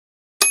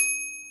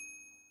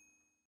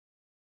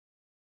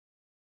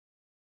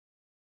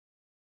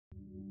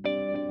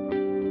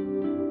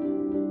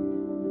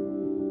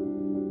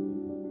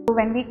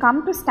When we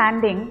come to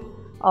standing,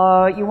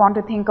 you want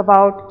to think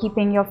about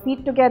keeping your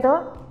feet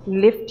together,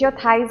 lift your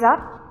thighs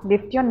up,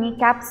 lift your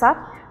kneecaps up,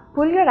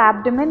 pull your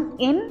abdomen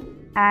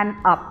in and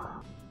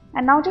up.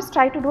 And now just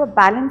try to do a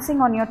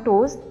balancing on your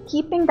toes,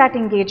 keeping that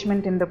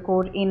engagement in the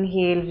core.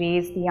 Inhale,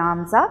 raise the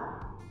arms up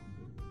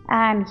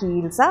and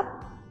heels up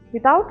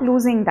without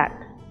losing that.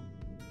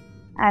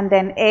 And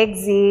then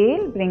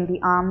exhale, bring the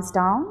arms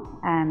down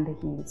and the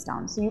heels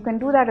down. So you can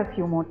do that a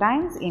few more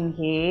times.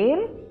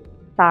 Inhale,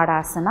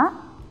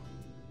 Tadasana.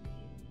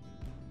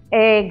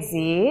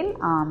 Exhale,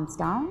 arms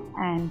down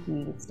and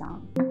heels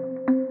down.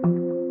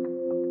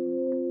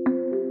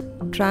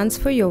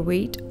 Transfer your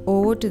weight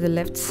over to the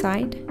left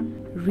side.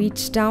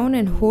 Reach down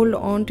and hold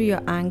on to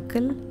your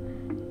ankle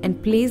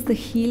and place the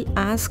heel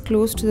as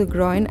close to the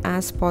groin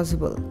as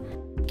possible.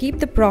 Keep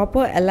the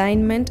proper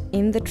alignment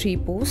in the tree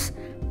pose.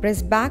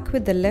 Press back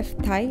with the left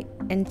thigh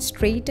and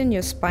straighten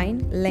your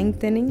spine,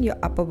 lengthening your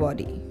upper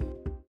body.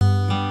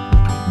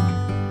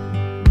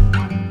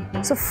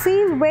 So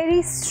feel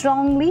very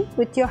strongly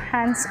with your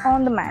hands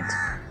on the mat.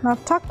 Now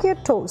tuck your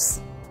toes.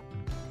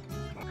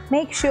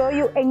 Make sure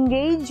you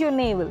engage your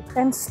navel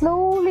and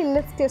slowly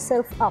lift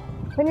yourself up.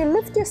 When you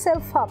lift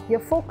yourself up, your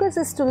focus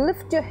is to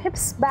lift your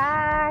hips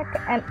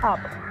back and up.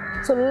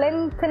 So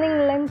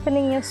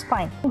lengthening your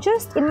spine.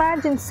 Just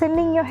imagine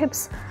sending your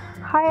hips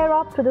higher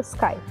up to the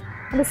sky.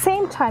 At the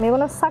same time, you're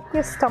going to suck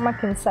your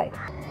stomach inside.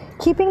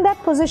 Keeping that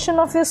position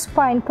of your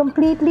spine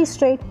completely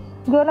straight,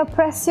 you're going to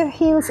press your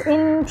heels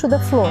into the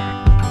floor.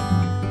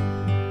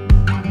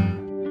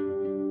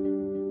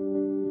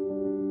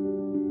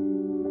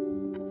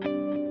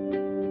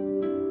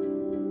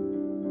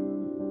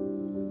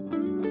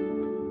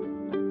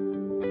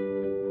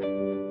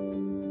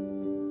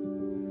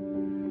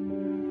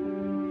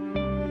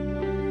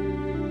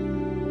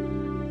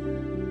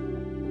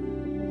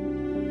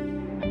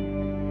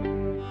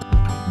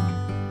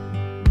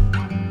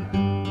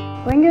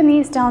 Bring your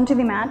knees down to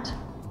the mat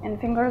and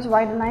fingers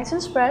wide nice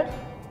and spread.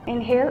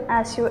 Inhale.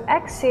 As you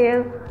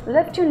exhale,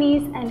 lift your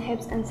knees and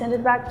hips and send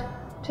it back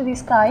to the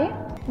sky.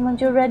 And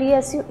once you're ready,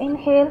 as you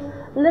inhale,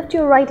 lift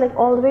your right leg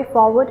all the way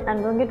forward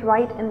and bring it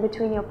right in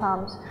between your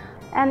palms.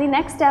 And the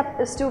next step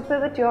is to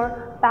pivot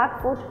your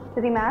back foot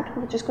to the mat,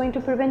 which is going to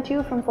prevent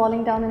you from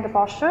falling down in the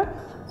posture.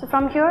 So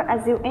from here,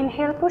 as you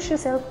inhale, push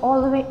yourself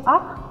all the way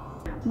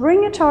up.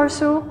 Bring your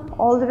torso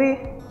all the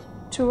way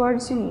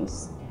towards your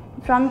knees.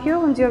 From here,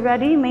 once you're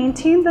ready,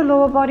 maintain the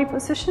lower body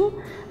position,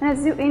 and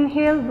as you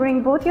inhale,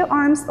 bring both your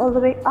arms all the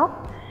way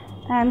up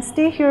and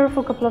stay here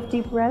for a couple of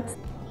deep breaths.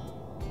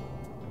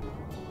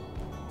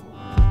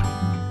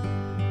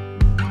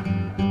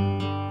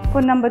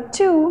 For number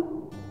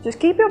 2, just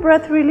keep your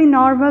breath really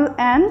normal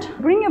and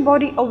bring your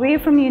body away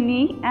from your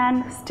knee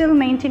and still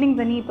maintaining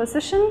the knee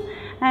position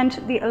and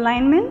the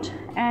alignment,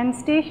 and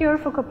stay here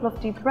for a couple of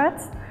deep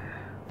breaths.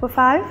 For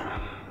 5,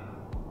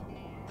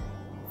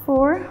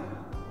 4,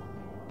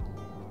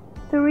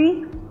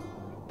 3,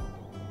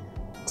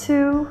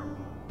 2,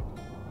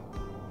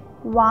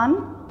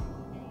 1.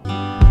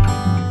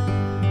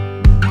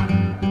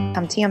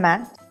 Come to your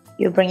mat.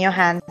 You bring your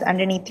hands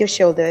underneath your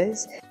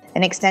shoulders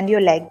and extend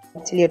your leg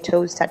till your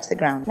toes touch the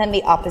ground. Then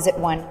the opposite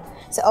one.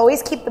 So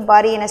always keep the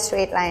body in a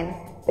straight line.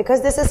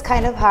 Because this is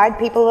kind of hard,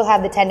 people will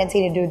have the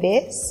tendency to do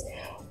this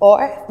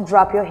or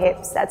drop your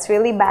hips. That's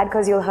really bad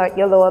because you'll hurt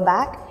your lower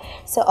back.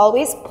 So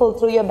always pull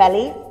through your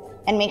belly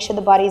and make sure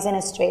the body is in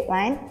a straight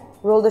line.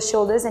 Roll the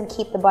shoulders and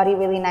keep the body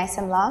really nice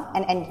and long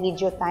and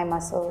engage your thigh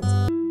muscles.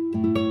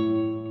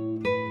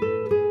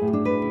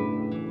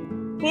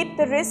 Keep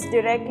the wrists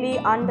directly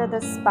under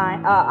the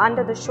spine,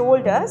 under the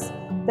shoulders,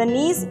 the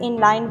knees in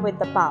line with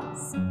the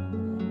palms,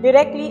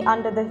 directly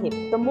under the hip.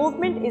 The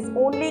movement is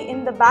only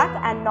in the back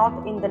and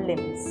not in the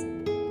limbs.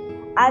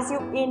 As you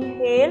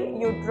inhale,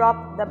 you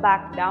drop the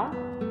back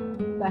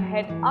down, the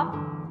head up.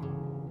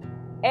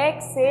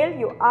 Exhale,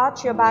 you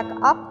arch your back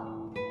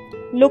up,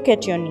 look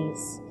at your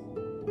knees.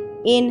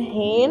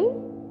 Inhale,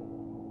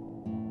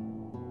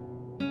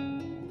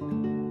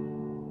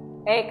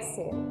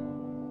 exhale.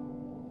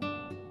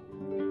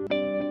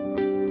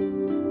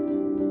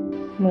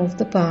 Move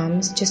the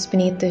palms just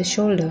beneath the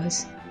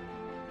shoulders.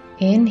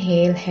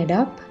 Inhale, head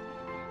up,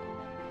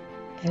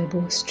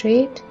 elbow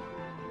straight,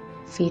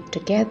 feet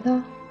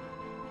together.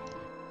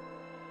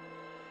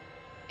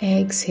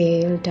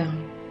 Exhale,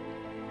 down.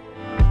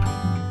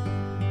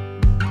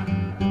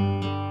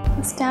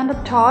 Stand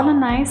up tall and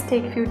nice,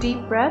 take a few deep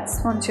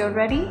breaths. Once you're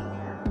ready,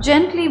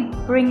 gently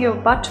bring your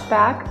butt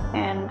back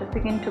and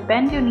begin to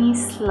bend your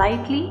knees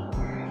slightly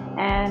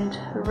and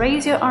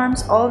raise your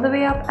arms all the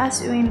way up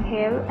as you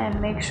inhale,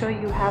 and make sure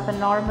you have a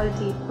normal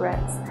deep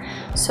breath.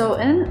 So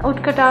in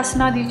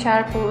Utkatasana, the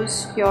chair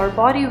pose, your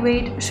body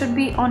weight should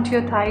be onto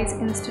your thighs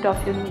instead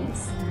of your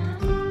knees.